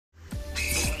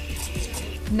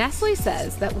Nestlé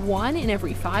says that 1 in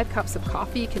every 5 cups of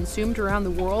coffee consumed around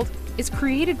the world is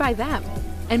created by them.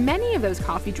 And many of those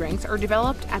coffee drinks are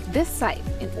developed at this site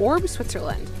in Orbe,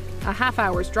 Switzerland, a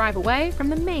half-hour's drive away from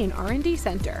the main R&D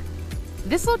center.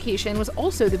 This location was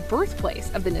also the birthplace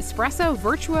of the Nespresso,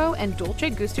 Vertuo, and Dolce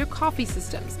Gusto coffee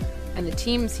systems, and the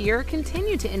teams here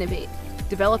continue to innovate,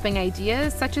 developing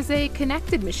ideas such as a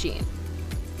connected machine.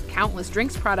 Countless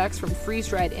drinks products from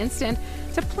freeze-dried instant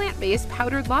to plant-based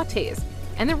powdered lattes,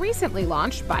 and the recently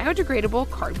launched biodegradable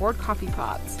cardboard coffee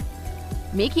pods.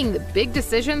 Making the big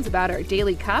decisions about our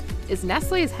daily cup is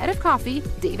Nestlé's head of coffee,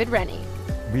 David Rennie.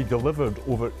 We delivered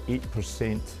over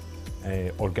 8%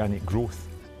 organic growth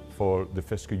for the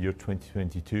fiscal year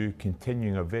 2022,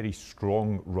 continuing a very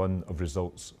strong run of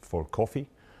results for coffee.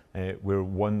 We're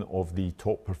one of the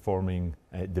top performing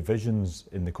divisions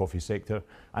in the coffee sector,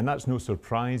 and that's no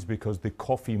surprise because the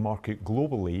coffee market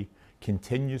globally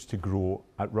continues to grow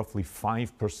at roughly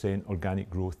 5% organic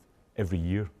growth every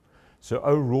year. So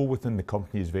our role within the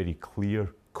company is very clear.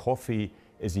 Coffee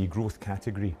is a growth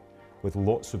category with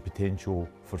lots of potential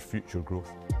for future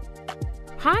growth.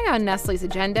 High on Nestlé's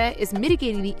agenda is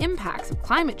mitigating the impacts of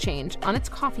climate change on its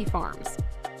coffee farms.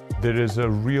 There is a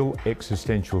real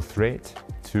existential threat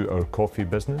to our coffee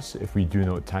business if we do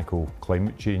not tackle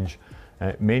climate change.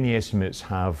 Many estimates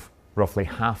have roughly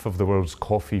half of the world's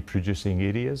coffee producing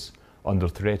areas under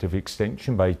threat of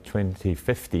extinction by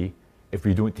 2050 if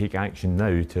we don't take action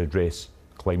now to address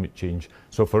climate change.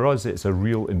 So for us, it's a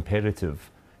real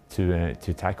imperative to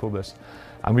tackle this.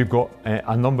 And we've got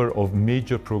a number of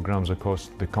major programs across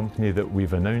the company that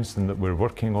we've announced and that we're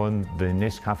working on. The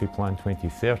Nescafé Plan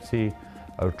 2030,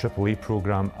 our AAA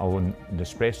program on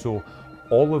Nespresso.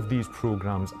 All of these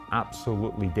programs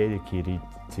absolutely dedicated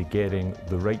to getting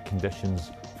the right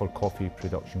conditions for coffee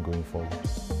production going forward.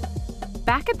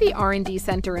 Back at the R&D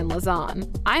Center in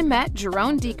Lausanne, I met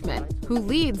Jeroen Diekman, who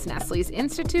leads Nestlé's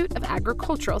Institute of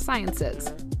Agricultural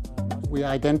Sciences. We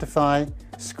identify,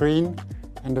 screen,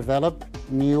 and develop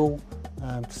new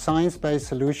science-based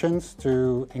solutions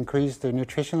to increase the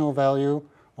nutritional value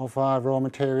of our raw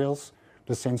materials,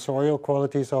 the sensorial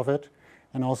qualities of it,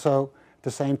 and also at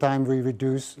the same time we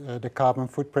reduce the carbon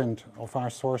footprint of our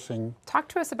sourcing. Talk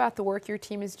to us about the work your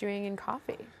team is doing in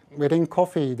coffee. Within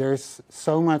coffee, there's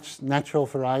so much natural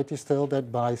variety still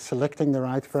that by selecting the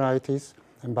right varieties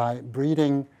and by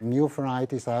breeding new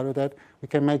varieties out of that, we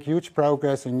can make huge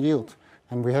progress in yield.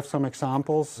 And we have some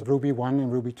examples. Ruby 1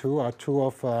 and Ruby 2 are 2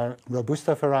 of our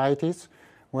Robusta varieties,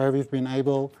 where we've been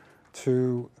able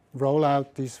to roll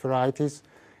out these varieties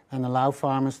and allow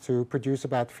farmers to produce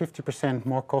about 50%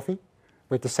 more coffee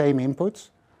with the same inputs.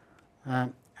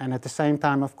 And at the same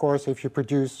time, of course, if you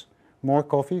produce more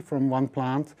coffee from one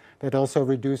plant, that also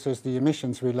reduces the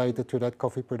emissions related to that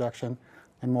coffee production.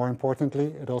 And more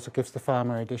importantly, it also gives the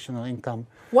farmer additional income.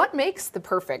 What makes the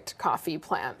perfect coffee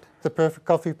plant? The perfect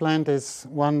coffee plant is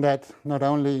one that not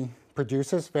only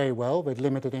produces very well with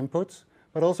limited inputs,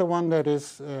 but also one that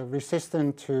is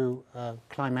resistant to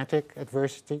climatic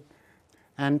adversity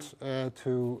and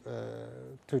to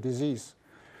disease.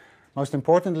 Most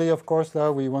importantly, of course,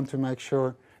 though, we want to make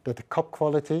sure that the cup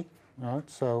quality, right,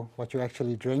 so what you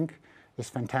actually drink, is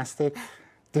fantastic,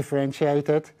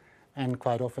 differentiated, and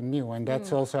quite often new. And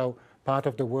that's also part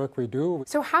of the work we do.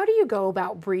 So how do you go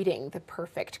about breeding the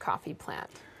perfect coffee plant?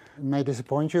 It may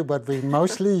disappoint you, but we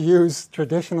mostly use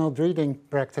traditional breeding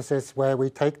practices where we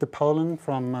take the pollen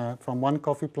from one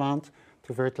coffee plant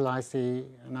to fertilize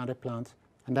another plant.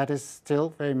 And that is still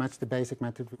very much the basic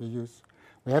method we use.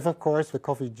 We have, of course, the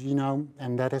coffee genome,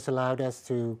 and that has allowed us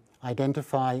to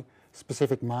identify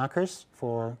specific markers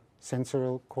for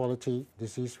sensorial quality,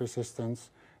 disease resistance,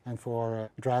 and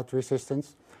for drought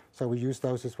resistance. So we use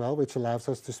those as well, which allows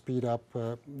us to speed up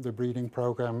the breeding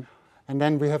program. And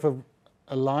then we have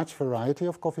a large variety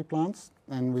of coffee plants,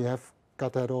 and we have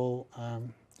got that all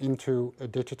into a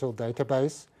digital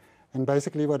database. And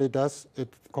basically what it does,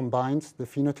 it combines the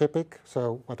phenotypic,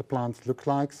 so what the plant looks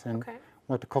like and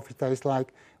what the coffee tastes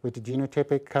like, with the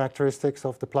genotypic characteristics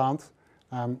of the plant.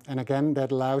 And again,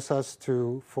 that allows us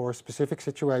to, for specific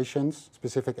situations,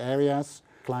 specific areas,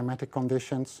 climatic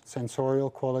conditions, sensorial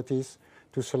qualities,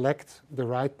 to select the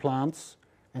right plants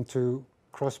and to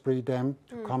crossbreed them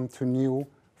to come to new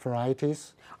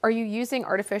varieties. Are you using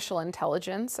artificial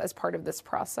intelligence as part of this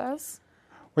process?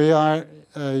 We are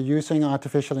using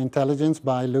artificial intelligence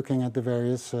by looking at the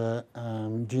various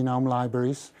genome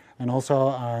libraries, and also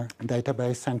our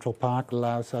database Central Park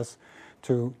allows us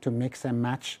to mix and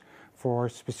match for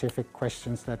specific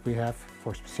questions that we have,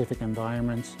 for specific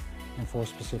environments and for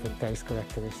specific taste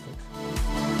characteristics.